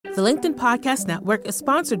The LinkedIn Podcast Network is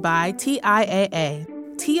sponsored by TIAA.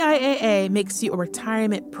 TIAA makes you a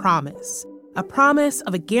retirement promise, a promise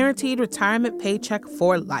of a guaranteed retirement paycheck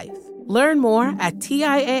for life. Learn more at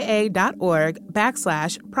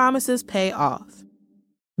TIAA.org/promisespayoff.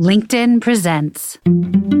 LinkedIn presents.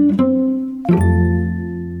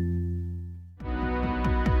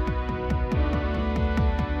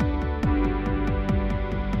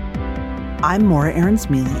 I'm Maura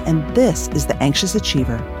Aarons-Mealy, and this is The Anxious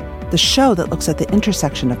Achiever, the show that looks at the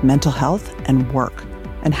intersection of mental health and work,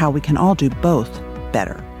 and how we can all do both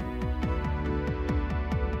better.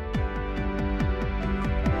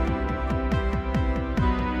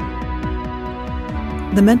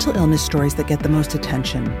 The mental illness stories that get the most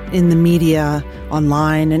attention in the media,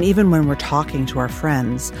 online, and even when we're talking to our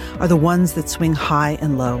friends are the ones that swing high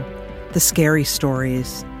and low. The scary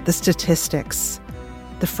stories, the statistics,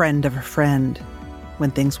 the friend of a friend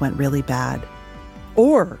when things went really bad.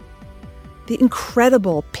 Or the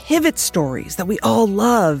incredible pivot stories that we all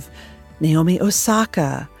love, Naomi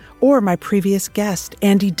Osaka, or my previous guest,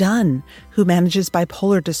 Andy Dunn, who manages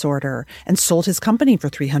bipolar disorder and sold his company for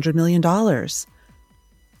 $300 million.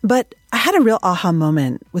 But I had a real aha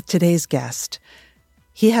moment with today's guest.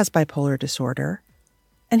 He has bipolar disorder,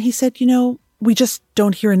 and he said, we just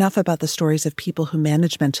don't hear enough about the stories of people who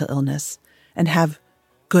manage mental illness and have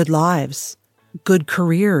good lives, good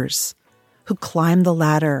careers, who climb the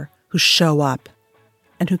ladder, who show up,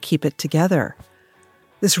 and who keep it together.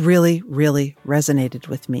 This really, really resonated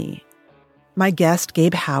with me. My guest,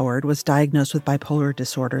 Gabe Howard, was diagnosed with bipolar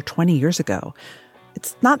disorder 20 years ago.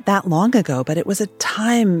 It's not that long ago, but it was a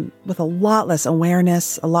time with a lot less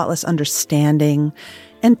awareness, a lot less understanding,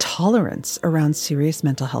 and tolerance around serious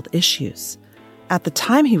mental health issues. At the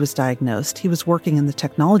time he was diagnosed, he was working in the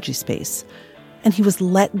technology space, and he was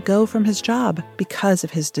let go from his job because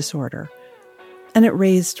of his disorder. And it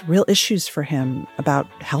raised real issues for him about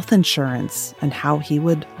health insurance and how he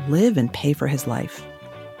would live and pay for his life.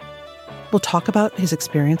 We'll talk about his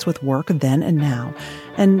experience with work then and now,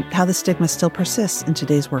 and how the stigma still persists in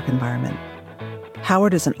today's work environment.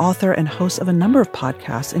 Howard is an author and host of a number of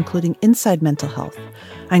podcasts, including Inside Mental Health.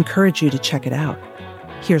 I encourage you to check it out.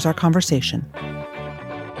 Here's our conversation.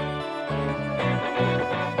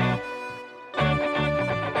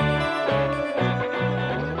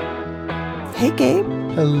 Hey, Gabe.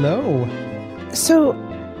 Hello. So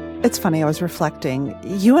it's funny, I was reflecting.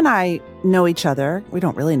 You and I know each other. We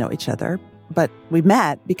don't really know each other, but we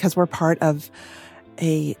met because we're part of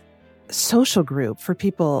a social group for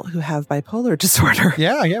people who have bipolar disorder.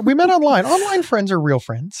 Yeah. We met online. Online friends are real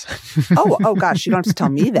friends. Oh gosh, you don't have to tell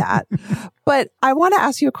me that. But I want to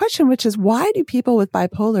ask you a question, which is, why do people with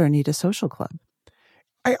bipolar need a social club?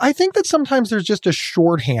 I think that sometimes there's just a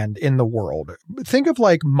shorthand in the world. Think of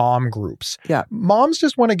like mom groups. Yeah. Moms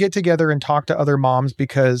just want to get together and talk to other moms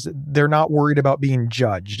because they're not worried about being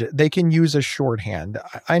judged. They can use a shorthand.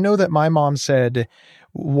 I know that my mom said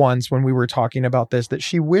once when we were talking about this that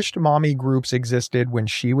she wished mommy groups existed when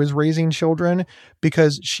she was raising children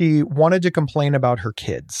because she wanted to complain about her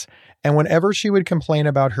kids. And whenever she would complain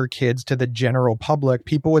about her kids to the general public,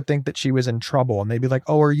 people would think that she was in trouble. And they'd be like,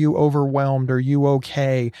 oh, are you overwhelmed? Are you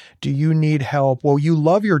okay? Do you need help? Well, you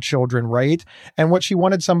love your children, right? And what she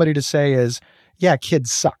wanted somebody to say is, yeah,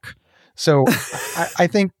 kids suck. So I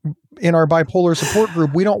think in our bipolar support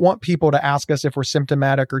group, we don't want people to ask us if we're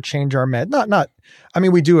symptomatic or change our med.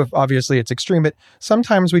 We do if obviously it's extreme, but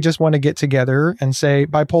sometimes we just want to get together and say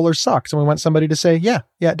bipolar sucks. And we want somebody to say, yeah,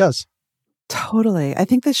 it does. Totally. I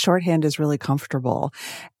think the shorthand is really comfortable.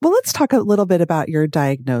 Well, let's talk a little bit about your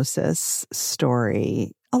diagnosis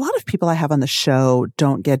story. A lot of people I have on the show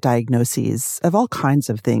don't get diagnoses of all kinds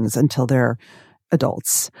of things until they're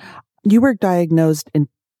adults. You were diagnosed in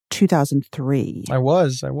 2003. I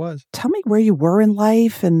was. Tell me where you were in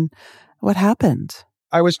life and what happened.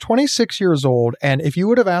 I was 26 years old, and if you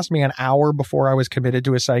would have asked me an hour before I was committed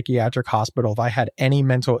to a psychiatric hospital if I had any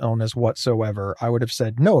mental illness whatsoever, I would have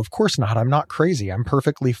said, no, of course not. I'm not crazy. I'm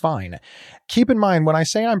perfectly fine. Keep in mind, when I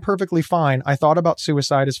say I'm perfectly fine, I thought about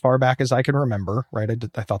suicide as far back as I can remember, right?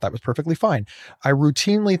 I thought that was perfectly fine. I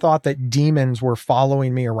routinely thought that demons were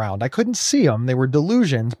following me around. I couldn't see them. They were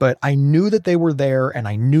delusions, but I knew that they were there, and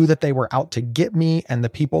I knew that they were out to get me and the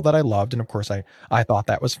people that I loved. And of course, I thought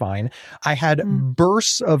that was fine. I had bursts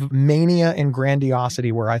of mania and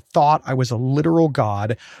grandiosity where I thought I was a literal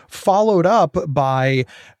god, followed up by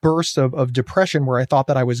bursts of depression where I thought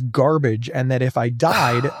that I was garbage and that if I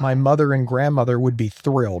died, my mother and grandmother would be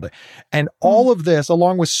thrilled. And all of this,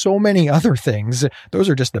 along with so many other things, those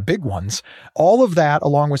are just the big ones. All of that,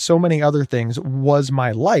 along with so many other things, was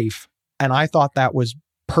my life. And I thought that was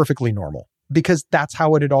perfectly normal. because that's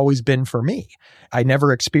how it had always been for me. I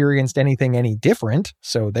never experienced anything any different.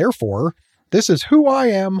 So therefore, this is who I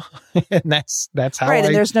am. And that's how Right.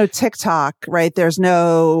 And there's no TikTok, right? There's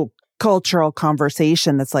no cultural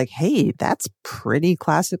conversation that's like, hey, that's pretty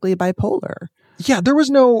classically bipolar. Yeah, there was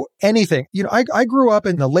no anything. I grew up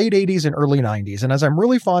in the late 80s and early 90s. And as I'm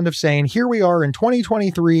really fond of saying, here we are in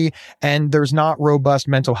 2023, and there's not robust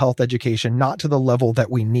mental health education, not to the level that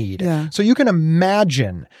we need. Yeah. So you can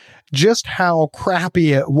imagine just how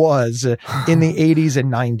crappy it was in the 80s and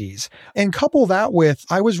 90s. And couple that with,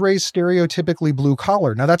 I was raised stereotypically blue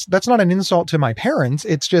collar. Now that's not an insult to my parents.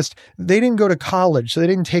 It's just, they didn't go to college, so they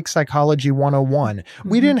didn't take psychology 101. Mm-hmm.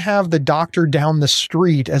 We didn't have the doctor down the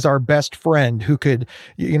street as our best friend who could,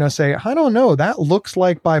 say, I don't know, that looks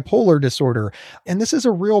like bipolar disorder. And this is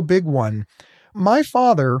a real big one. My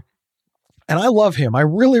father, and I love him, I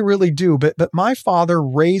really, really do, but my father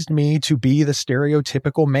raised me to be the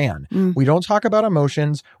stereotypical man. We don't talk about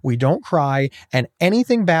emotions, we don't cry, and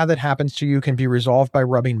anything bad that happens to you can be resolved by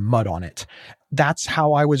rubbing mud on it. That's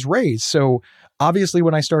how I was raised. So obviously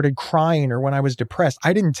when I started crying or when I was depressed,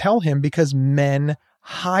 I didn't tell him because men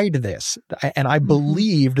hide this. And I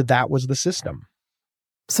believed that was the system.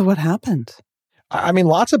 So what happened? I mean,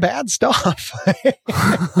 lots of bad stuff.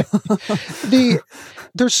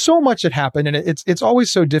 There's so much that happened, and it's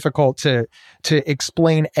always so difficult to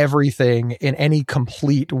explain everything in any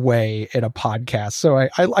complete way in a podcast. So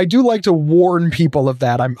I do like to warn people of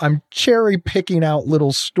that. I'm cherry picking out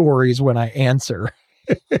little stories when I answer.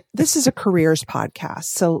 This is a careers podcast.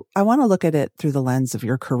 So I want to look at it through the lens of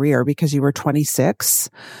your career, because you were 26,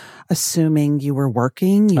 assuming you were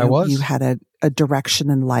working. I was. You had a direction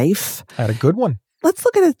in life. I had a good one. Let's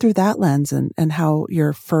look at it through that lens and how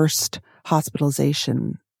your first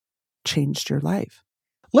hospitalization changed your life.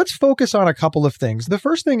 Let's focus on a couple of things. The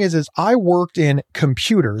first thing is I worked in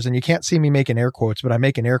computers, and you can't see me making air quotes, but I'm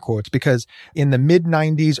making air quotes because in the mid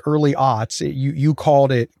 90s, early aughts, you called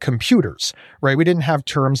it computers, right? We didn't have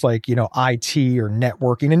terms like, IT or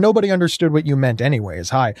networking, and nobody understood what you meant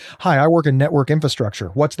anyways. Hi, I work in network infrastructure.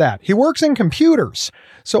 What's that? He works in computers.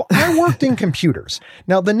 So I worked in computers.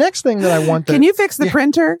 Now, the next thing that I want Can you fix the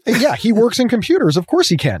printer? Yeah, he works in computers. Of course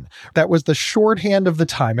he can. That was the shorthand of the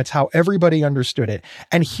time. It's how everybody understood it.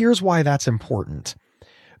 And here's why that's important.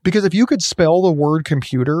 Because if you could spell the word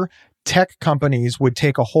computer, tech companies would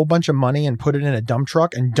take a whole bunch of money and put it in a dump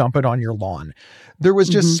truck and dump it on your lawn. There was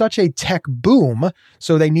just such a tech boom.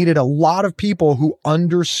 So they needed a lot of people who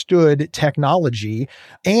understood technology.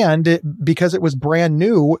 And because it was brand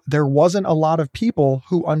new, there wasn't a lot of people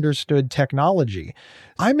who understood technology.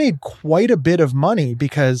 I made quite a bit of money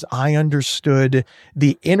because I understood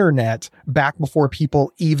the internet back before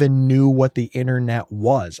people even knew what the internet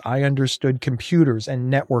was. I understood computers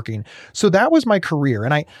and networking. So that was my career.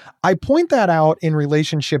 And I point that out in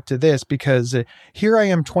relationship to this because here I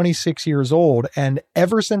am 26 years old. And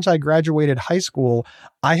ever since I graduated high school,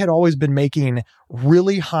 I had always been making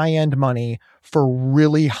really high-end money for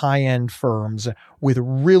really high-end firms with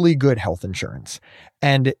really good health insurance.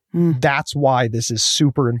 And that's why this is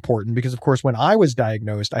super important, because of course, when I was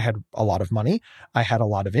diagnosed, I had a lot of money. I had a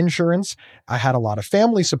lot of insurance. I had a lot of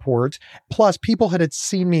family support. Plus, people had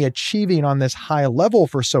seen me achieving on this high level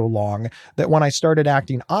for so long that when I started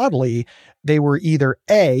acting oddly, they were either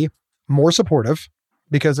A, more supportive,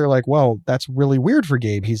 because they're like, well, that's really weird for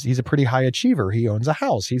Gabe. He's a pretty high achiever. He owns a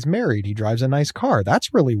house. He's married. He drives a nice car.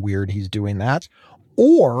 That's really weird he's doing that.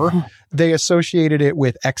 Or they associated it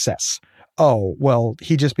with excess. Oh, well,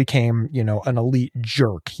 he just became, an elite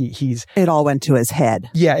jerk. It all went to his head.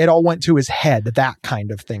 Yeah, it all went to his head, that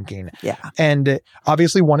kind of thinking. Yeah. And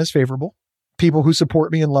obviously one is favorable. People who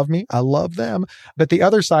support me and love me, I love them. But the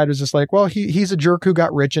other side was just like, well, he's a jerk who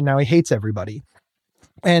got rich and now he hates everybody.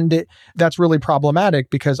 And that's really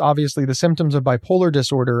problematic because obviously the symptoms of bipolar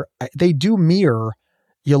disorder, they do mirror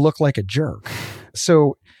you look like a jerk.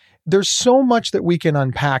 So there's so much that we can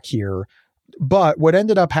unpack here. But what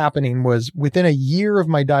ended up happening was within a year of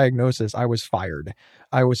my diagnosis, I was fired.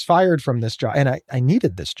 I was fired from this job, and I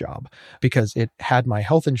needed this job because it had my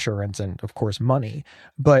health insurance and, of course, money.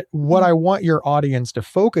 But what I want your audience to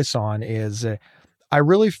focus on is I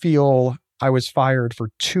really feel I was fired for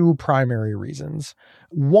two primary reasons.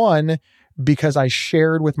 One, because I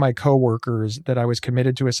shared with my coworkers that I was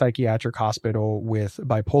committed to a psychiatric hospital with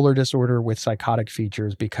bipolar disorder with psychotic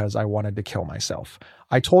features because I wanted to kill myself.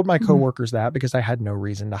 I told my coworkers that because I had no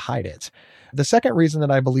reason to hide it. The second reason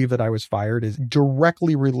that I believe that I was fired is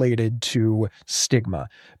directly related to stigma.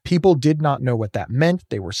 People did not know what that meant.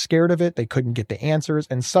 They were scared of it. They couldn't get the answers.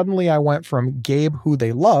 And suddenly I went from Gabe, who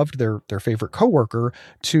they loved, their favorite coworker,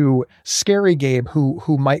 to scary Gabe,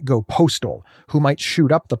 who might go postal, who might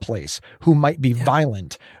shoot up the place, who might be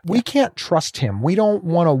violent. We can't trust him. We don't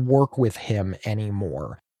want to work with him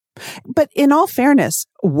anymore. But in all fairness,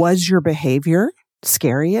 was your behavior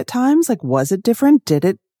scary at times? Like, was it different? Did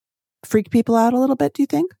it freak people out a little bit, do you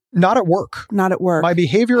think? Not at work. Not at work. My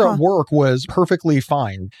behavior at work was perfectly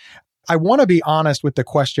fine. I want to be honest with the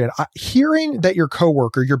question. Hearing that your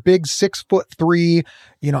coworker, your big 6'3",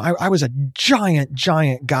 I was a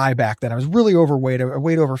giant guy back then. I was really overweight. I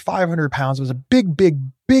weighed over 500 pounds. I was a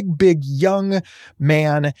big young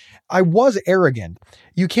man. I was arrogant.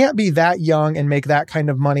 You can't be that young and make that kind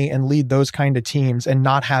of money and lead those kind of teams and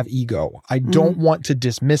not have ego. I don't want to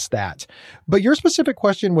dismiss that. But your specific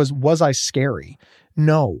question was I scary?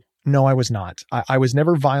 No, I was not. I was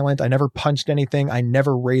never violent. I never punched anything. I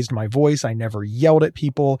never raised my voice. I never yelled at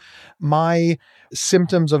people. My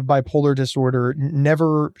symptoms of bipolar disorder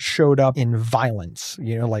never showed up in violence,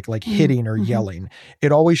 like hitting or yelling.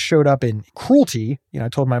 It always showed up in cruelty. I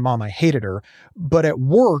told my mom I hated her, but at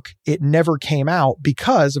work, it never came out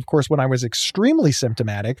because, of course, when I was extremely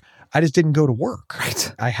symptomatic, I just didn't go to work.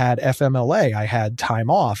 Right. I had FMLA. I had time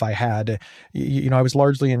off. I had, I was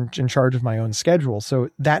largely in charge of my own schedule. So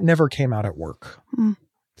that never came out at work.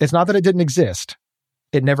 It's not that it didn't exist.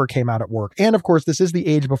 It never came out at work. And of course, this is the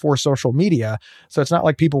age before social media. So it's not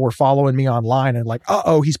like people were following me online and like,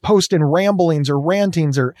 he's posting ramblings or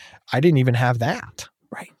rantings, or I didn't even have that.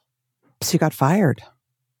 Right. So you got fired.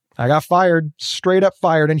 I got fired, straight up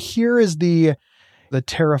fired. And here is the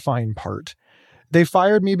terrifying part. They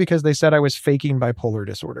fired me because they said I was faking bipolar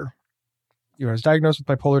disorder. I was diagnosed with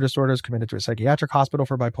bipolar disorder, I was committed to a psychiatric hospital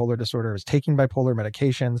for bipolar disorder, I was taking bipolar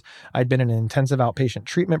medications, I'd been in an intensive outpatient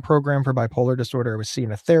treatment program for bipolar disorder, I was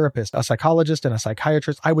seeing a therapist, a psychologist, and a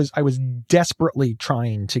psychiatrist. I was desperately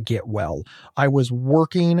trying to get well. I was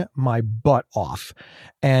working my butt off.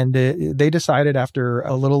 And they decided after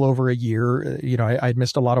a little over a year, I'd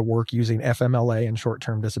missed a lot of work using FMLA and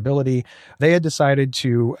short-term disability. They had decided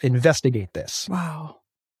to investigate this. Wow.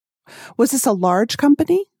 Was this a large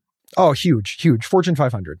company? Oh, huge. Fortune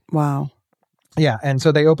 500. Wow. Yeah. And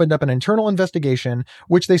so they opened up an internal investigation,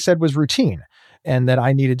 which they said was routine and that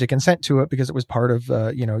I needed to consent to it because it was part of,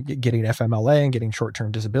 getting FMLA and getting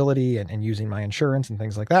short-term disability and using my insurance and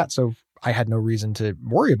things like that. So I had no reason to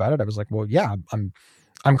worry about it. I was like, well, yeah,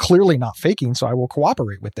 I'm clearly not faking, so I will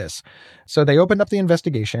cooperate with this. So they opened up the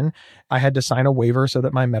investigation. I had to sign a waiver so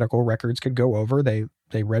that my medical records could go over. They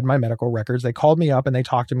read my medical records. They called me up and they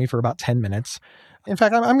talked to me for about 10 minutes. In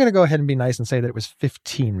fact, I'm going to go ahead and be nice and say that it was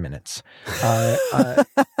 15 minutes.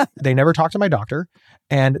 They never talked to my doctor,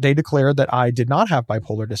 and they declared that I did not have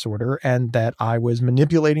bipolar disorder and that I was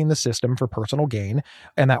manipulating the system for personal gain,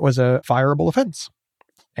 and that was a fireable offense.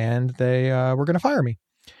 And they were going to fire me.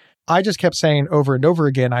 I just kept saying over and over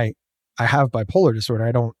again, I have bipolar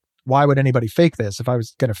disorder. Why would anybody fake this? If I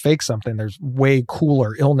was going to fake something, there's way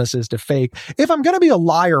cooler illnesses to fake. If I'm going to be a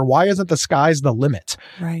liar, why isn't the sky's the limit?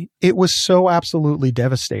 Right. It was so absolutely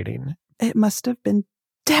devastating. It must have been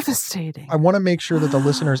devastating. I want to make sure that the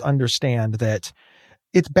listeners understand that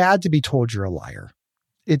it's bad to be told you're a liar.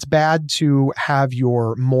 It's bad to have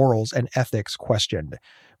your morals and ethics questioned.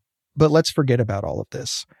 But let's forget about all of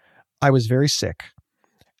this. I was very sick.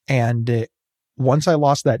 And once I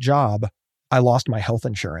lost that job, I lost my health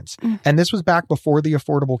insurance. And this was back before the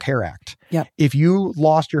Affordable Care Act. Yep. If you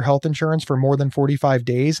lost your health insurance for more than 45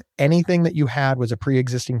 days, anything that you had was a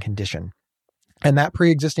pre-existing condition. And that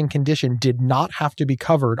pre-existing condition did not have to be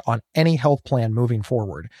covered on any health plan moving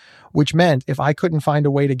forward, which meant if I couldn't find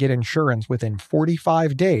a way to get insurance within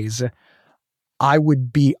 45 days, I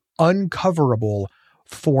would be uncoverable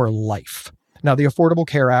for life. Now, the Affordable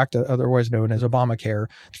Care Act, otherwise known as Obamacare,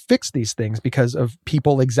 fixed these things because of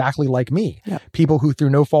people exactly like me. Yep. People who,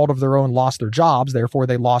 through no fault of their own, lost their jobs. Therefore,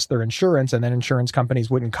 they lost their insurance, and then insurance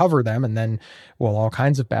companies wouldn't cover them. And then, all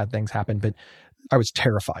kinds of bad things happened. But I was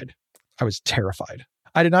terrified.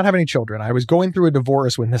 I did not have any children. I was going through a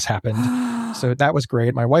divorce when this happened. So that was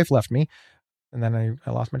great. My wife left me, and then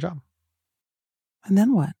I lost my job. And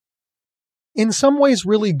then what? In some ways,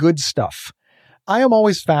 really good stuff. I am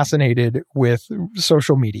always fascinated with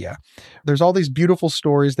social media. There's all these beautiful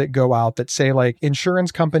stories that go out that say like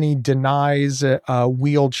insurance company denies a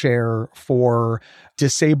wheelchair for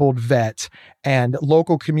disabled vet, and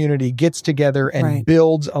local community gets together and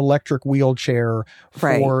builds electric wheelchair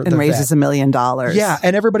for and the raises vet. $1 million. Yeah.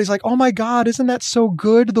 And everybody's like, oh my God, isn't that so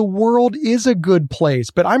good? The world is a good place.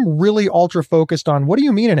 But I'm really ultra focused on, what do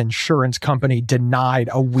you mean an insurance company denied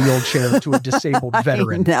a wheelchair to a disabled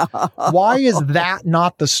veteran? Why is that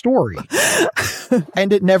not the story?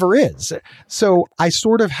 And it never is. So I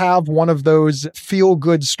sort of have one of those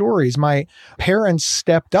feel-good stories. My parents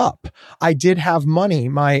stepped up. I did have money.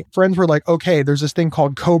 My friends were like, okay, there's this thing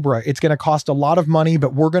called Cobra. It's going to cost a lot of money,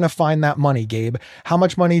 but we're going to find that money, Gabe. How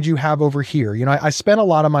much money do you have over here? You know, I spent a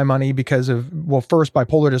lot of my money because of, well, first,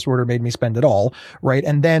 bipolar disorder made me spend it all, right?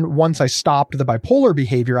 And then once I stopped the bipolar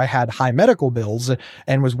behavior, I had high medical bills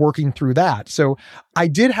and was working through that. So I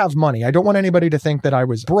did have money. I don't want anybody to think that I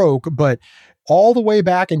was broke, but all the way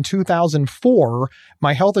back in 2004,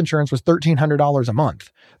 my health insurance was $1,300 a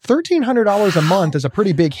month. $1,300 a month is a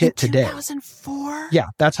pretty big hit today. 2004? Yeah,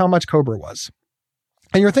 that's how much Cobra was.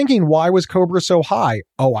 And you're thinking, why was Cobra so high?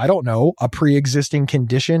 Oh, I don't know. A pre-existing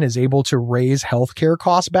condition is able to raise healthcare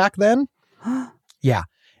costs back then? Yeah,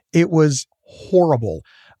 it was horrible.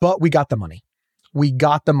 But we got the money. We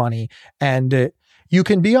got the money. And you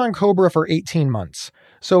can be on Cobra for 18 months.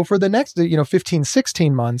 So for the next, 15,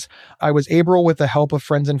 16 months, I was able, with the help of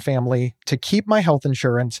friends and family, to keep my health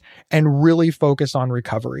insurance and really focus on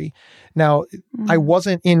recovery. Now, I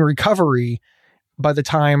wasn't in recovery by the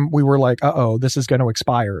time we were like, uh-oh, this is going to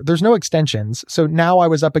expire. There's no extensions. So now I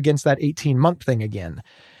was up against that 18-month thing again.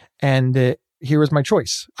 And here was my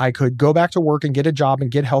choice. I could go back to work and get a job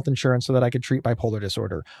and get health insurance so that I could treat bipolar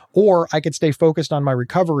disorder. Or I could stay focused on my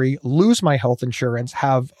recovery, lose my health insurance,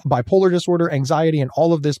 have bipolar disorder, anxiety, and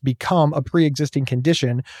all of this become a pre-existing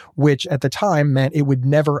condition, which at the time meant it would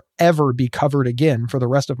never, ever be covered again for the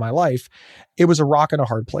rest of my life. It was a rock and a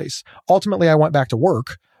hard place. Ultimately, I went back to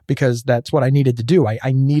work because that's what I needed to do.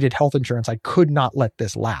 I needed health insurance. I could not let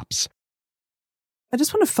this lapse. I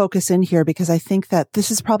just want to focus in here because I think that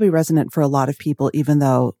this is probably resonant for a lot of people, even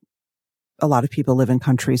though a lot of people live in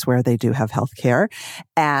countries where they do have health care,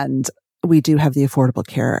 and we do have the Affordable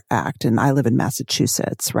Care Act. And I live in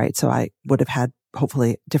Massachusetts, right? So I would have had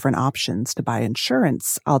hopefully different options to buy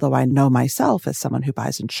insurance. Although I know myself as someone who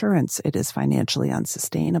buys insurance, it is financially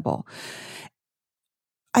unsustainable.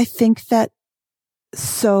 I think that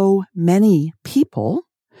so many people,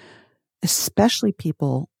 especially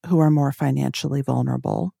people who are more financially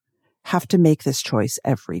vulnerable, have to make this choice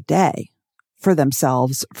every day for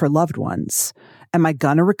themselves, for loved ones. Am I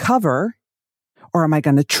going to recover, or am I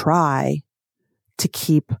going to try to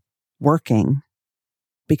keep working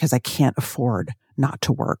because I can't afford not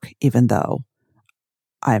to work, even though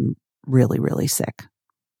I'm really, really sick?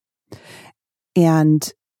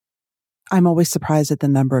 And I'm always surprised at the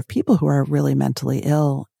number of people who are really mentally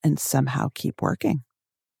ill and somehow keep working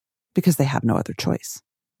because they have no other choice.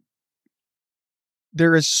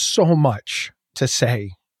 There is so much to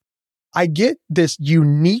say. I get this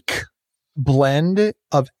unique blend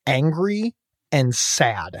of angry and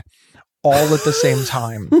sad all at the same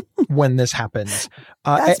time when this happens.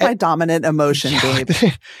 That's my dominant emotion, Gabe.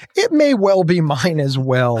 It may well be mine as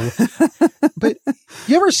well. But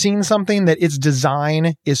you ever seen something that its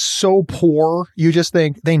design is so poor, you just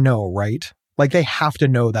think they know, right? Like they have to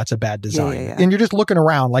know that's a bad design. Yeah. And you're just looking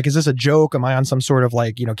around like, is this a joke? Am I on some sort of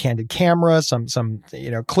like, candid camera, some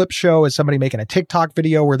clip show? Is somebody making a TikTok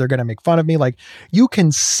video where they're going to make fun of me? Like you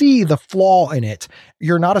can see the flaw in it.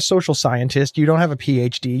 You're not a social scientist. You don't have a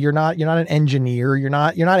PhD. You're not an engineer. You're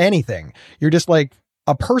not anything. You're just like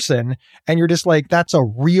a person, and you're just like, that's a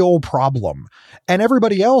real problem. And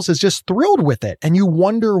everybody else is just thrilled with it. And you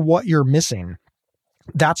wonder what you're missing.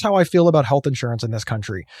 That's how I feel about health insurance in this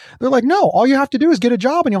country. They're like, no, all you have to do is get a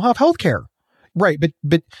job and you'll have health care. Right.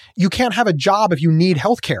 But you can't have a job if you need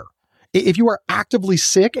health care. If you are actively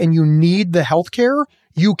sick and you need the health care,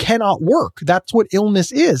 you cannot work. That's what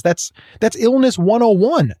illness is. That's illness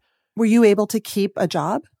 101. Were you able to keep a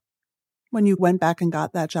job when you went back and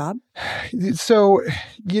got that job? So,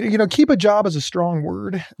 keep a job is a strong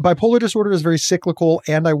word. Bipolar disorder is very cyclical,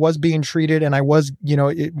 and I was being treated and I was,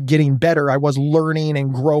 getting better. I was learning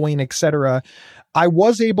and growing, etc. I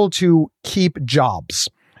was able to keep jobs.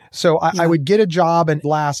 So I would get a job and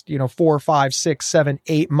last, 4, 5, 6, 7,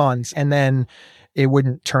 8 months, and then it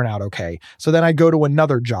wouldn't turn out okay. So then I'd go to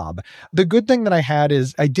another job. The good thing that I had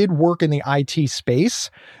is I did work in the IT space.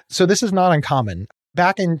 So this is not uncommon.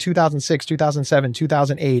 Back in 2006, 2007,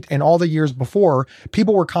 2008, and all the years before,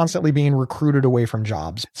 people were constantly being recruited away from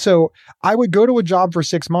jobs. So I would go to a job for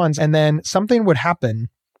 6 months and then something would happen.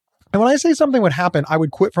 And when I say something would happen, I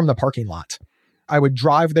would quit from the parking lot. I would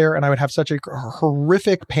drive there and I would have such a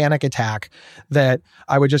horrific panic attack that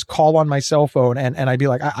I would just call on my cell phone and I'd be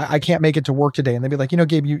like, I can't make it to work today. And they'd be like,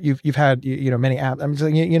 Gabe, you've had, many apps. I'm just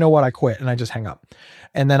like, you know what? I quit. And I just hang up.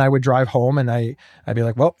 And then I would drive home and I'd be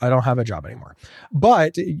like, well, I don't have a job anymore.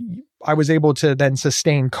 But I was able to then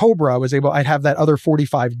sustain Cobra. I'd have that other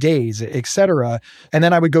 45 days, et cetera. And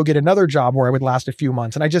then I would go get another job where I would last a few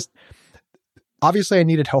months. And obviously I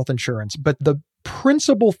needed health insurance, but the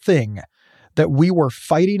principal thing that we were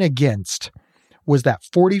fighting against was that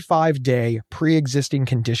 45-day pre-existing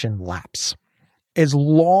condition lapse. As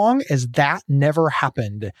long as that never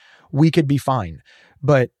happened, we could be fine.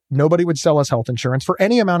 But nobody would sell us health insurance for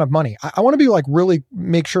any amount of money. I want to be really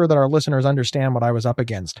make sure that our listeners understand what I was up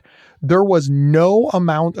against. There was no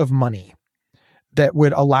amount of money that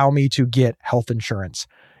would allow me to get health insurance.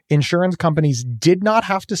 Insurance companies did not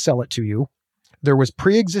have to sell it to you. There was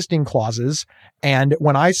pre-existing clauses. And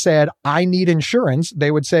when I said, I need insurance, they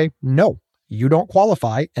would say, no, you don't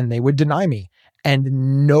qualify. And they would deny me.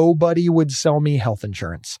 And nobody would sell me health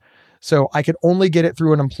insurance. So I could only get it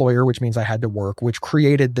through an employer, which means I had to work, which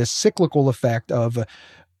created this cyclical effect of,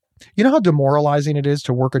 how demoralizing it is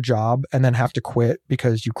to work a job and then have to quit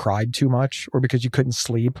because you cried too much or because you couldn't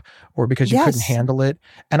sleep or because you couldn't handle it.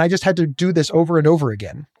 And I just had to do this over and over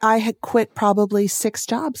again. I had quit probably 6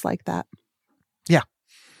 jobs like that. Yeah.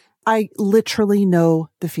 I literally know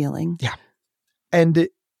the feeling. Yeah. And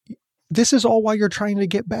this is all while you're trying to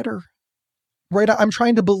get better, right? I'm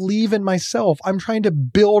trying to believe in myself. I'm trying to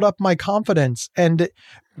build up my confidence. And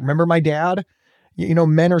remember my dad?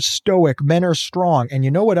 Men are stoic. Men are strong. And you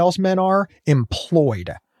know what else men are? Employed.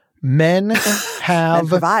 Men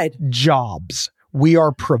have jobs. We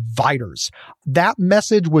are providers. That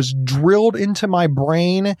message was drilled into my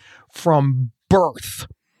brain from birth.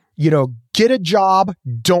 Get a job,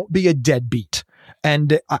 don't be a deadbeat.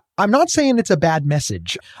 And I'm not saying it's a bad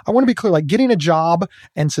message. I want to be clear, getting a job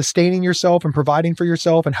and sustaining yourself and providing for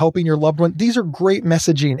yourself and helping your loved one, these are great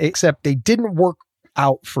messaging, except they didn't work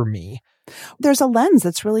out for me. There's a lens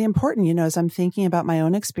that's really important. As I'm thinking about my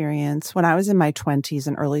own experience, when I was in my 20s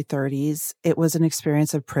and early 30s, it was an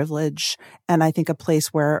experience of privilege. And I think a place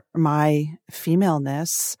where my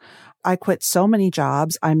femaleness, I quit so many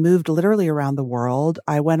jobs. I moved literally around the world.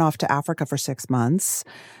 I went off to Africa for 6 months.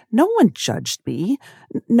 No one judged me.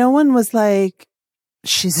 No one was like,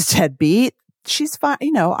 she's a deadbeat. She's fine.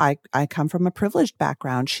 I come from a privileged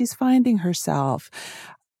background. She's finding herself.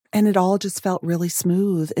 And it all just felt really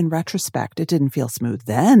smooth in retrospect. It didn't feel smooth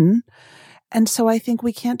then. And so I think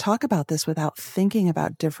we can't talk about this without thinking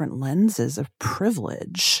about different lenses of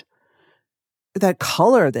privilege that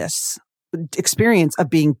color this experience of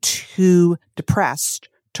being too depressed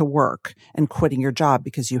to work and quitting your job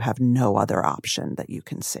because you have no other option that you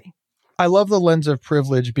can see. I love the lens of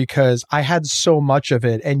privilege because I had so much of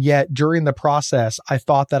it. And yet during the process, I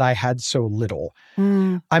thought that I had so little.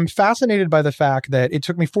 I'm fascinated by the fact that it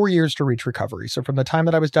took me 4 years to reach recovery. So from the time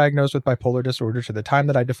that I was diagnosed with bipolar disorder to the time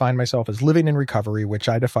that I defined myself as living in recovery, which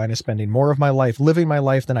I define as spending more of my life living my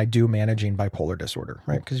life than I do managing bipolar disorder,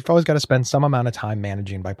 right? Because you've always got to spend some amount of time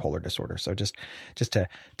managing bipolar disorder. So just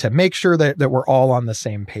to make sure that we're all on the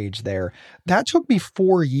same page there. That took me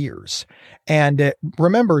 4 years. And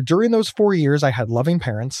remember, during those 4 years, I had loving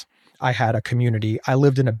parents. I had a community. I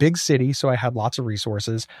lived in a big city, so I had lots of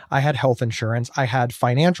resources. I had health insurance. I had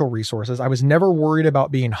financial resources. I was never worried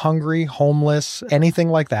about being hungry, homeless, anything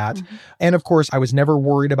like that. Mm-hmm. And of course, I was never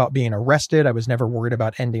worried about being arrested. I was never worried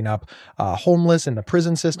about ending up homeless in the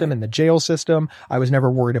prison system, in the jail system. I was never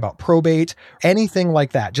worried about probate, anything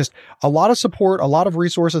like that. Just a lot of support, a lot of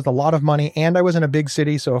resources, a lot of money. And I was in a big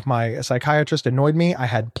city, so if my psychiatrist annoyed me, I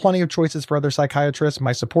had plenty of choices for other psychiatrists.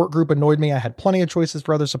 My support group annoyed me. I had plenty of choices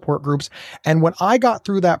for other support groups. And when I got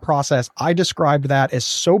through that process, I described that as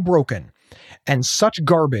so broken and such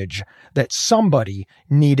garbage that somebody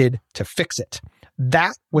needed to fix it.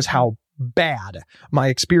 That was how bad my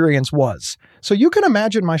experience was. So you can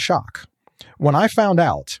imagine my shock when I found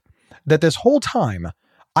out that this whole time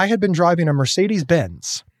I had been driving a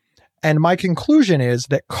Mercedes-Benz. And my conclusion is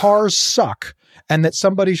that cars suck and that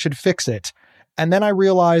somebody should fix it. And then I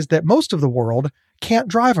realized that most of the world can't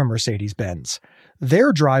drive a Mercedes-Benz.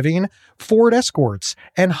 They're driving Ford Escorts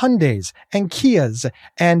and Hyundais and Kias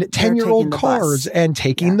and 10-year-old cars and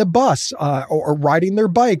taking the bus or riding their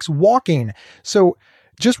bikes, walking. So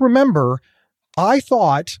just remember, I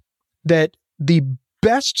thought that the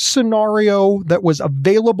best scenario that was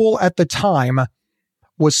available at the time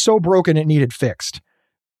was so broken it needed fixed.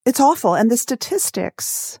 It's awful. And the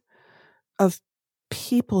statistics of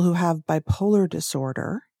people who have bipolar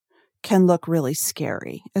disorder can look really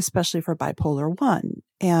scary, especially for bipolar 1.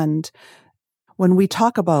 And when we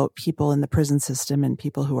talk about people in the prison system and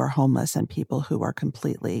people who are homeless and people who are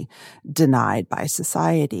completely denied by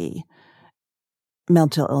society,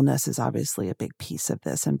 mental illness is obviously a big piece of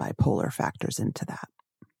this, and bipolar factors into that.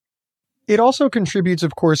 It also contributes,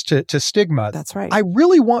 of course, to stigma. That's right. I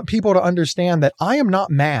really want people to understand that I am not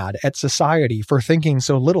mad at society for thinking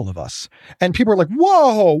so little of us. And people are like,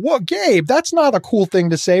 whoa, Gabe, that's not a cool thing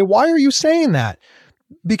to say. Why are you saying that?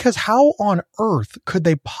 Because how on earth could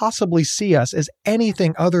they possibly see us as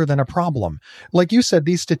anything other than a problem? Like you said,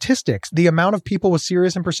 these statistics, the amount of people with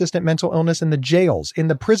serious and persistent mental illness in the jails, in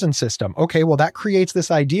the prison system. Okay, well, that creates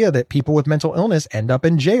this idea that people with mental illness end up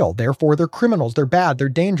in jail. Therefore, they're criminals, they're bad, they're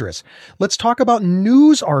dangerous. Let's talk about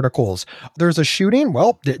news articles. There's a shooting.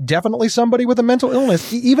 Well, definitely somebody with a mental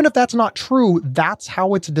illness. Even if that's not true, that's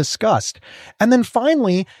how it's discussed. And then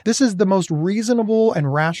finally, this is the most reasonable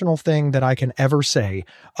and rational thing that I can ever say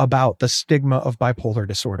about the stigma of bipolar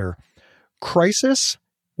disorder. Crisis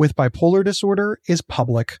with bipolar disorder is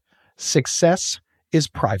public. Success is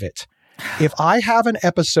private. If I have an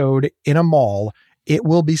episode in a mall, it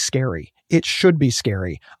will be scary. It should be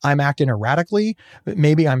scary. I'm acting erratically.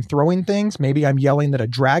 Maybe I'm throwing things. Maybe I'm yelling that a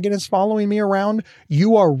dragon is following me around.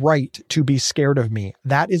 You are right to be scared of me.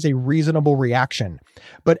 That is a reasonable reaction.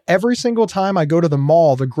 But every single time I go to the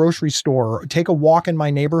mall, the grocery store, take a walk in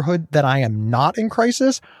my neighborhood that I am not in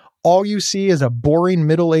crisis, all you see is a boring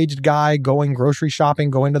middle-aged guy going grocery shopping,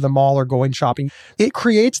 going to the mall or going shopping. It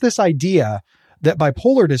creates this idea that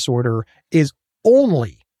bipolar disorder is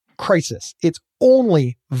only crisis. It's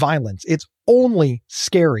only violence. It's only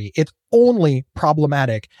scary. It's only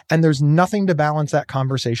problematic. And there's nothing to balance that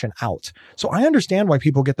conversation out. So I understand why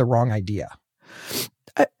people get the wrong idea.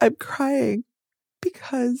 I'm crying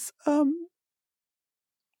because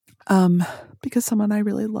someone I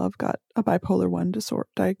really love got a bipolar 1 disorder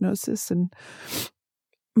diagnosis. And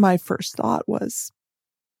my first thought was,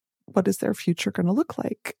 what is their future going to look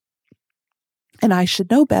like? And I should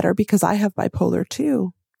know better because I have bipolar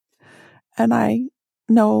 2. And I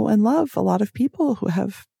know and love a lot of people who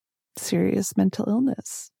have serious mental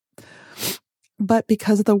illness. But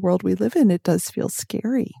because of the world we live in, it does feel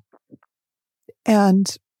scary.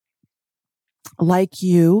 And like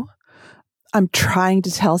you, I'm trying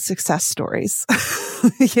to tell success stories,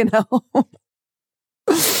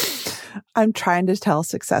 I'm trying to tell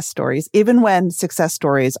success stories, even when success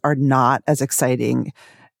stories are not as exciting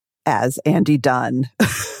as Andy Dunn,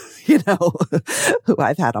 who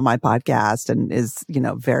I've had on my podcast and is,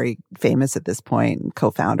 very famous at this point,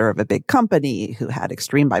 co-founder of a big company who had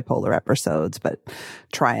extreme bipolar episodes, but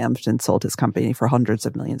triumphed and sold his company for hundreds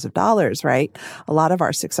of millions of dollars, right? A lot of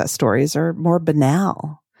our success stories are more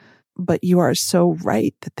banal, but you are so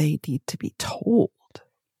right that they need to be told.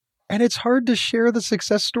 And it's hard to share the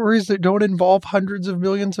success stories that don't involve hundreds of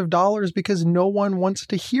millions of dollars because no one wants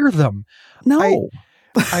to hear them. No.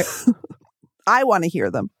 I want to hear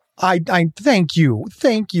them. I thank you.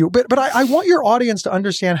 But I want your audience to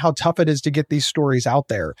understand how tough it is to get these stories out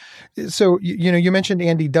there. So, you mentioned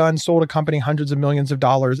Andy Dunn sold a company hundreds of millions of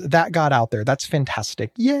dollars. That got out there. That's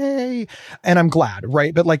fantastic. Yay. And I'm glad,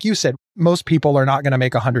 right? But like you said, most people are not going to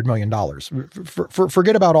make $100 million.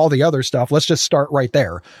 Forget about all the other stuff. Let's just start right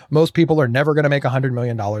there. Most people are never going to make $100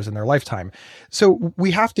 million in their lifetime. So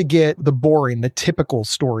we have to get the boring, the typical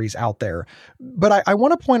stories out there. But I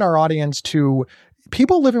want to point our audience to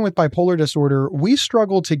people living with bipolar disorder. We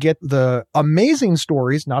struggle to get the amazing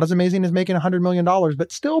stories, not as amazing as making $100 million,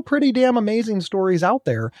 but still pretty damn amazing stories out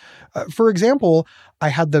there. For example, I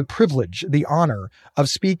had the privilege, the honor of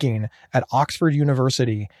speaking at Oxford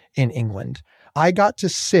University in England. I got to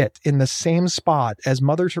sit in the same spot as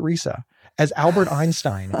Mother Teresa, as Albert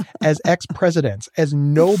Einstein, as ex-presidents, as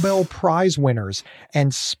Nobel Prize winners,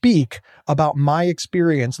 and speak about my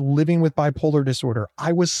experience living with bipolar disorder.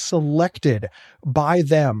 I was selected by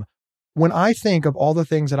them. When I think of all the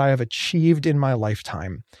things that I have achieved in my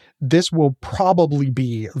lifetime, this will probably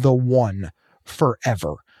be the one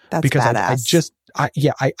forever. That's because badass.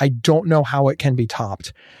 I don't know how it can be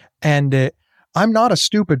topped. And I'm not a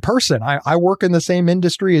stupid person. I work in the same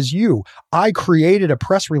industry as you. I created a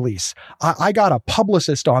press release. I got a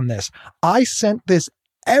publicist on this. I sent this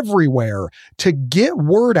everywhere to get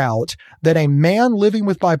word out that a man living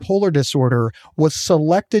with bipolar disorder was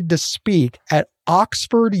selected to speak at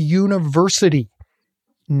Oxford University.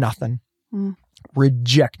 Nothing.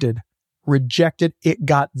 Rejected. It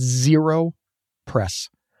got zero press.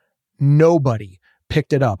 Nobody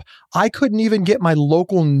picked it up. I couldn't even get my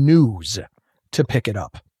local news to pick it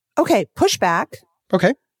up. Okay, pushback.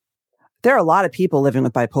 Okay. There are a lot of people living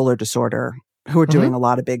with bipolar disorder who are doing a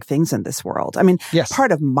lot of big things in this world. I mean, yes.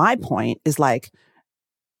 Part of my point is like,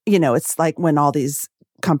 It's like when all these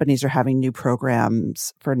companies are having new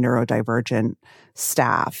programs for neurodivergent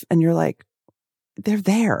staff, and you're like, they're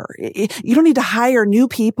there. You don't need to hire new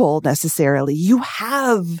people necessarily. You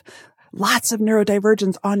have lots of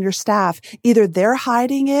neurodivergence on your staff. Either they're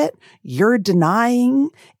hiding it, you're denying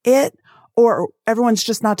it, or everyone's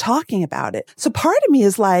just not talking about it. So part of me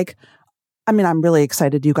is like, I'm really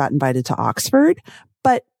excited you got invited to Oxford,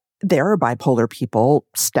 but there are bipolar people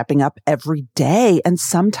stepping up every day, and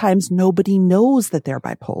sometimes nobody knows that they're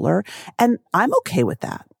bipolar, and I'm okay with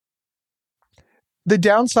that. The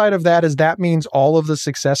downside of that is that means all of the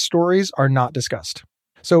success stories are not discussed.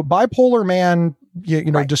 So bipolar man,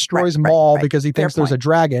 destroys mall because he thinks there's a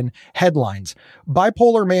dragon. Headlines.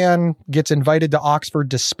 Bipolar man gets invited to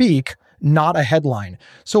Oxford to speak, not a headline.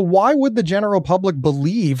 So why would the general public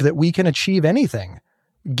believe that we can achieve anything?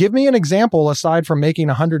 Give me an example aside from making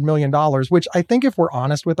 $100 million, which I think if we're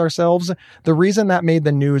honest with ourselves, the reason that made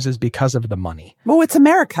the news is because of the money. Well, it's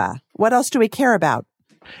America. What else do we care about?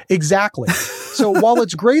 Exactly. So while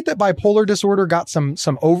it's great that bipolar disorder got some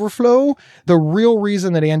overflow, the real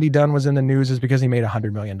reason that Andy Dunn was in the news is because he made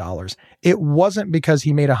 $100 million. It wasn't because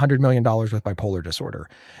he made $100 million with bipolar disorder.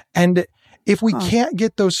 And if we can't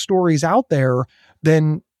get those stories out there,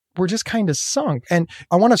 then we're just kind of sunk. And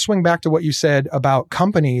I want to swing back to what you said about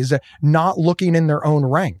companies not looking in their own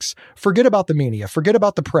ranks. Forget about the media, forget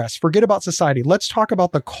about the press, forget about society. Let's talk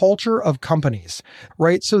about the culture of companies,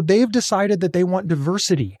 right? So they've decided that they want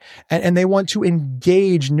diversity and they want to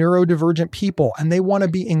engage neurodivergent people and they want to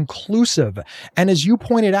be inclusive. And as you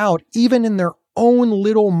pointed out, even in their own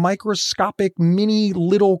little microscopic mini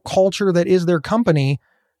little culture that is their company,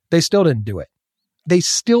 they still didn't do it. They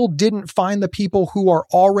still didn't find the people who are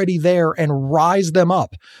already there and rise them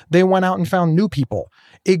up. They went out and found new people,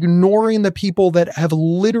 ignoring the people that have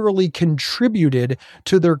literally contributed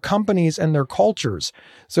to their companies and their cultures.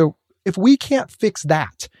 So if we can't fix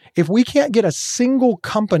that, if we can't get a single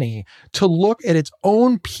company to look at its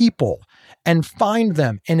own people and find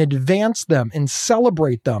them and advance them and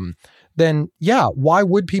celebrate them, then why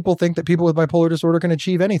would people think that people with bipolar disorder can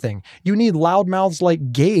achieve anything? You need loudmouths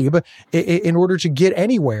like Gabe in order to get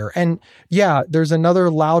anywhere. And there's another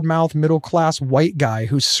loudmouth middle-class white guy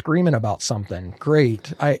who's screaming about something.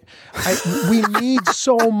 Great. We need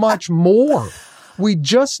so much more. We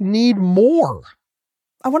just need more.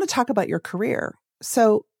 I want to talk about your career.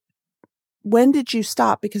 So when did you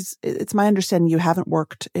stop? Because it's my understanding you haven't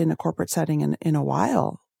worked in a corporate setting in a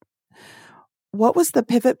while. What was the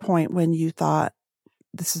pivot point when you thought,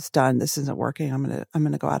 this is done, this isn't working, I'm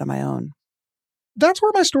gonna go out on my own? That's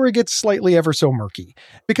where my story gets slightly ever so murky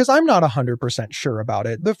because I'm not 100% sure about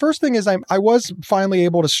it. The first thing is I was finally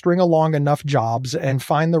able to string along enough jobs and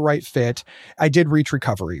find the right fit. I did reach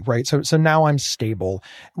recovery, right? So now I'm stable.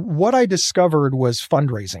 What I discovered was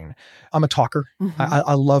fundraising. I'm a talker. Mm-hmm.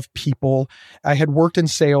 I love people. I had worked in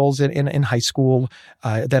sales in high school.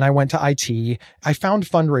 Then I went to IT. I found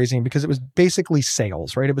fundraising because it was basically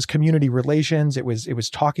sales, right? It was community relations. It was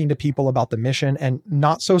talking to people about the mission. And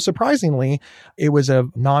not so surprisingly, it was a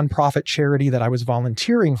nonprofit charity that I was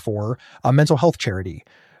volunteering for, a mental health charity,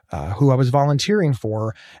 who I was volunteering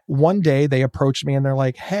for. One day they approached me and they're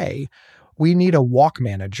like, hey, we need a walk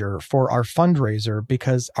manager for our fundraiser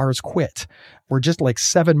because ours quit. We're just like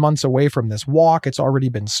 7 months away from this walk. It's already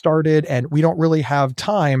been started and we don't really have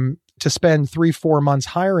time to spend 3-4 months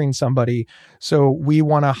hiring somebody. So we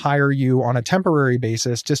want to hire you on a temporary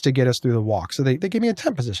basis just to get us through the walk. So they gave me a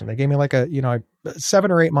temp position. They gave me like a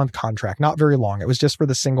 7 or 8 month contract, not very long. It was just for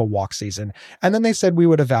the single walk season. And then they said we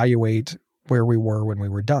would evaluate where we were when we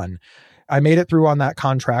were done. I made it through on that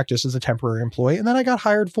contract just as a temporary employee. And then I got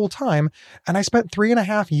hired full time and I spent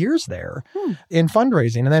 3.5 years there in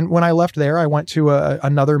fundraising. And then when I left there, I went to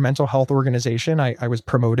another mental health organization. I was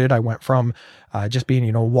promoted. I went from just being,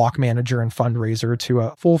 walk manager and fundraiser to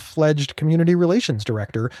a full-fledged community relations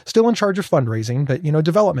director, still in charge of fundraising, but,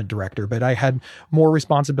 development director. But I had more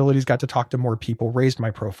responsibilities, got to talk to more people, raised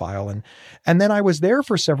my profile. And then I was there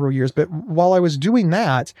for several years. But while I was doing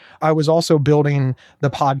that, I was also building the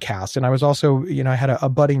podcast. And I was also, I had a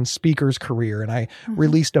budding speaker's career and I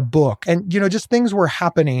released a book and, just things were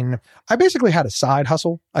happening. I basically had a side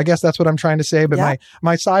hustle. I guess that's what I'm trying to say. But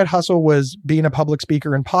my side hustle was being a public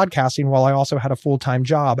speaker and podcasting while I also had a full-time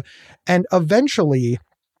job. And eventually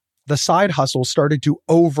the side hustle started to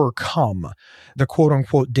overcome the quote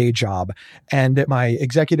unquote day job. And my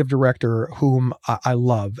executive director, whom I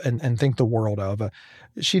love and think the world of,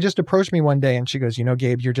 she just approached me one day and she goes,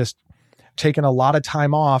 Gabe, you're just taking a lot of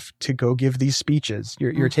time off to go give these speeches.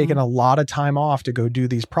 You're taking a lot of time off to go do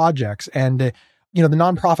these projects. And the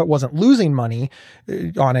nonprofit wasn't losing money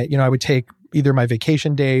on it. I would take either my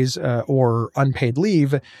vacation days or unpaid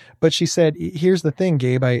leave. But she said, here's the thing,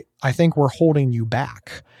 Gabe, I think we're holding you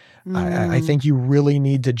back. I think you really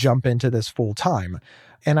need to jump into this full time.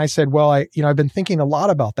 And I said, well, I've been thinking a lot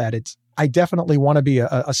about that. I definitely want to be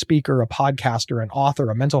a speaker, a podcaster, an author,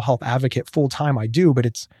 a mental health advocate full time. I do, but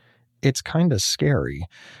it's kind of scary.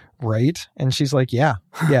 Right. And she's like, yeah,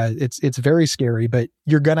 it's very scary, but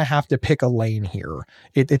you're going to have to pick a lane here.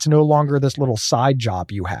 It's no longer this little side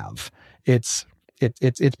job you have. It's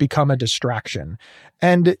become a distraction.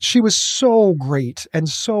 And she was so great and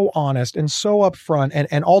so honest and so upfront.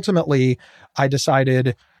 And ultimately I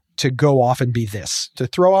decided to go off and be to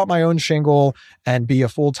throw out my own shingle and be a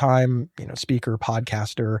full-time, speaker,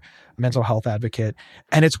 podcaster, mental health advocate.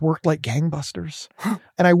 And it's worked like gangbusters.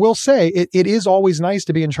 And I will say it is always nice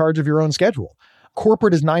to be in charge of your own schedule.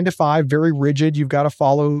 Corporate is 9 to 5, very rigid. You've got to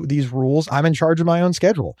follow these rules. I'm in charge of my own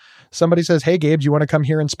schedule. Somebody says, hey, Gabe, do you want to come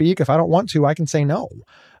here and speak? If I don't want to, I can say no.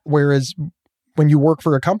 Whereas when you work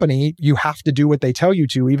for a company, you have to do what they tell you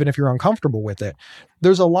to, even if you're uncomfortable with it.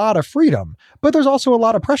 There's a lot of freedom, but there's also a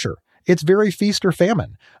lot of pressure. It's very feast or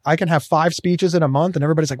famine. I can have 5 speeches in a month and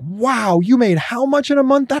everybody's like, wow, you made how much in a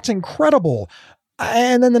month? That's incredible.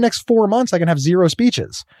 And then the next 4 months, I can have 0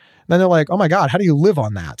 speeches. Then they're like, oh my God, how do you live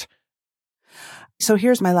on that? So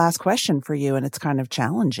here's my last question for you, and it's kind of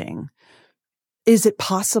challenging. Is it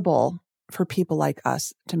possible for people like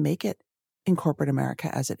us to make it in corporate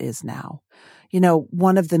America as it is now?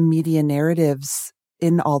 One of the media narratives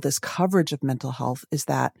in all this coverage of mental health is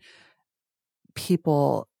that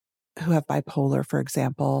people who have bipolar, for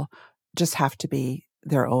example, just have to be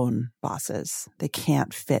their own bosses. They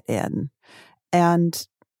can't fit in. And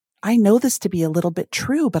I know this to be a little bit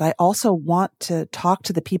true, but I also want to talk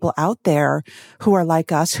to the people out there who are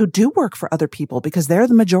like us, who do work for other people, because they're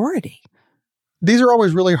the majority. These are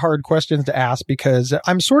always really hard questions to ask because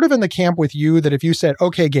I'm sort of in the camp with you that if you said,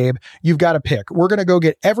 okay, Gabe, you've got to pick. We're going to go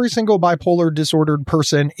get every single bipolar disordered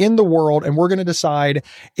person in the world, and we're going to decide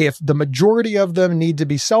if the majority of them need to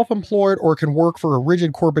be self-employed or can work for a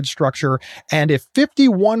rigid corporate structure. And if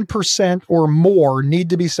 51% or more need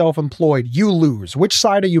to be self-employed, you lose. Which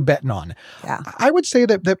side are you betting on? Yeah. I would say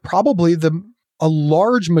that probably a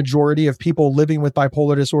large majority of people living with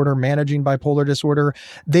bipolar disorder, managing bipolar disorder,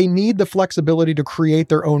 they need the flexibility to create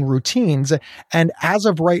their own routines. And as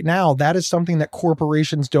of right now, that is something that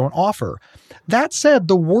corporations don't offer. That said,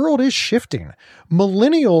 the world is shifting.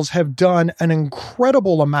 Millennials have done an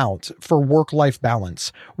incredible amount for work-life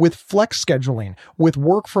balance with flex scheduling, with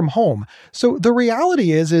work from home. So the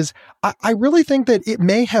reality is I really think that it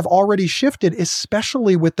may have already shifted,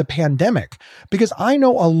 especially with the pandemic, because I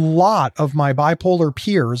know a lot of my bipolar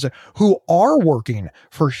peers who are working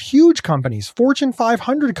for huge companies, Fortune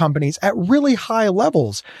 500 companies at really high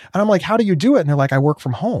levels. And I'm like, how do you do it? And they're like, I work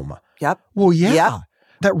from home. Yep. Well, yeah. Yep.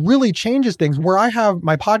 That really changes things. Where I have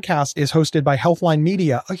my podcast is hosted by Healthline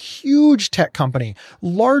Media, a huge tech company,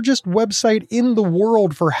 largest website in the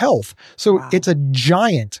world for health. So wow. It's a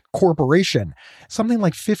giant corporation. Something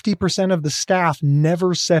like 50% of the staff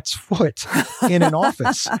never sets foot in an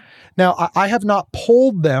office. Now, I have not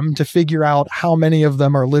polled them to figure out how many of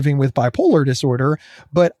them are living with bipolar disorder,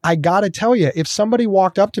 but I got to tell you, if somebody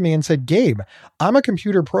walked up to me and said, Gabe, I'm a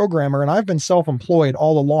computer programmer and I've been self-employed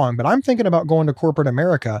all along, but I'm thinking about going to corporate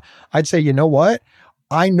America, I'd say, you know what?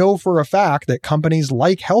 I know for a fact that companies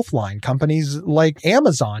like Healthline, companies like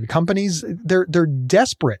Amazon, companies, they're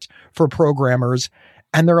desperate for programmers,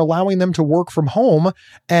 and they're allowing them to work from home,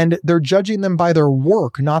 and they're judging them by their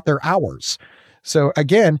work, not their hours. So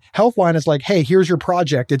again, Healthline is like, hey, here's your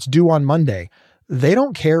project. It's due on Monday. They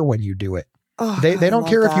don't care when you do it. Oh, they don't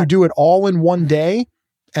care if you do it all in one day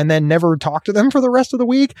and then never talk to them for the rest of the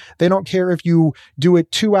week. They don't care if you do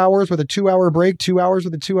it 2 hours with a 2-hour break, 2 hours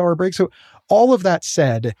with a 2-hour break. So all of that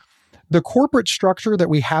said, the corporate structure that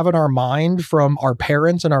we have in our mind from our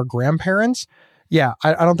parents and our grandparents, yeah,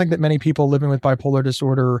 I don't think that many people living with bipolar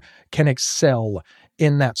disorder can excel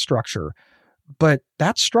in that structure. But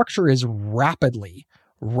that structure is rapidly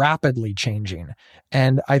changing.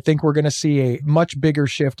 And I think we're going to see a much bigger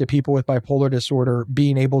shift to people with bipolar disorder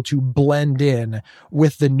being able to blend in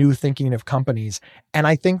with the new thinking of companies. And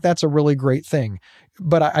I think that's a really great thing.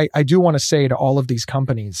 But I do want to say to all of these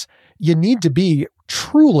companies, you need to be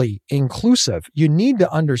truly inclusive. You need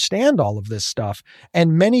to understand all of this stuff.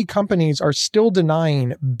 And many companies are still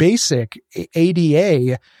denying basic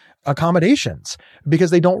ADA accommodations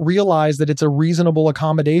because they don't realize that it's a reasonable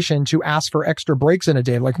accommodation to ask for extra breaks in a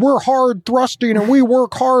day. Like, we're hard thrusting and we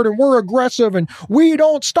work hard and we're aggressive and we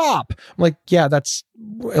don't stop. I'm like, yeah, that's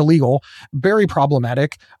illegal, very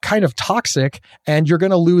problematic, kind of toxic. And you're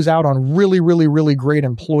going to lose out on really, really, really great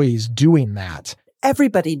employees doing that.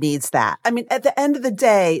 Everybody needs that. I mean, at the end of the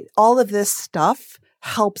day, all of this stuff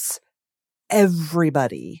helps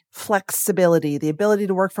everybody. Flexibility, the ability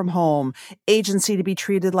to work from home, agency to be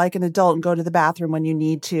treated like an adult and go to the bathroom when you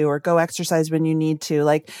need to, or go exercise when you need to.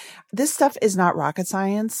 Like, this stuff is not rocket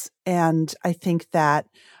science. And I think that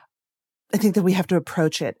we have to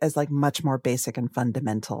approach it as like much more basic and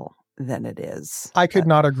fundamental than it is. I could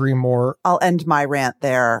not agree more. I'll end my rant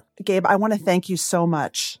there. Gabe, I want to thank you so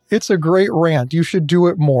much. It's a great rant. You should do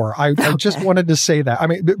it more. I just wanted to say that. I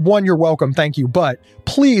mean, one, you're welcome. Thank you. But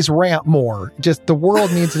please rant more. Just the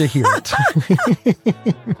world needs to hear it.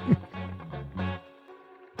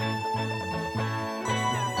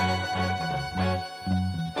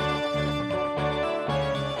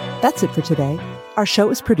 That's it for today. Our show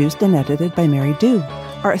is produced and edited by Mary Dew.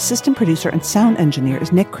 Our assistant producer and sound engineer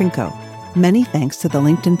is Nick Krinko. Many thanks to the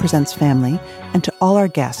LinkedIn Presents family and to all our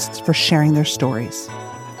guests for sharing their stories.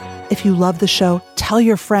 If you love the show, tell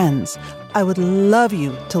your friends. I would love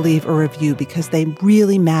you to leave a review because they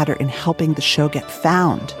really matter in helping the show get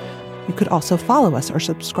found. You could also follow us or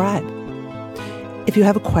subscribe. If you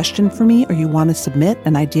have a question for me or you want to submit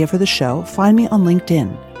an idea for the show, find me on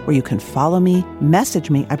LinkedIn, where you can follow me, message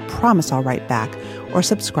me, I promise I'll write back, or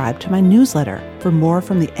subscribe to my newsletter for more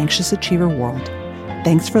from the Anxious Achiever world.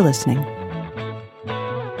 Thanks for listening.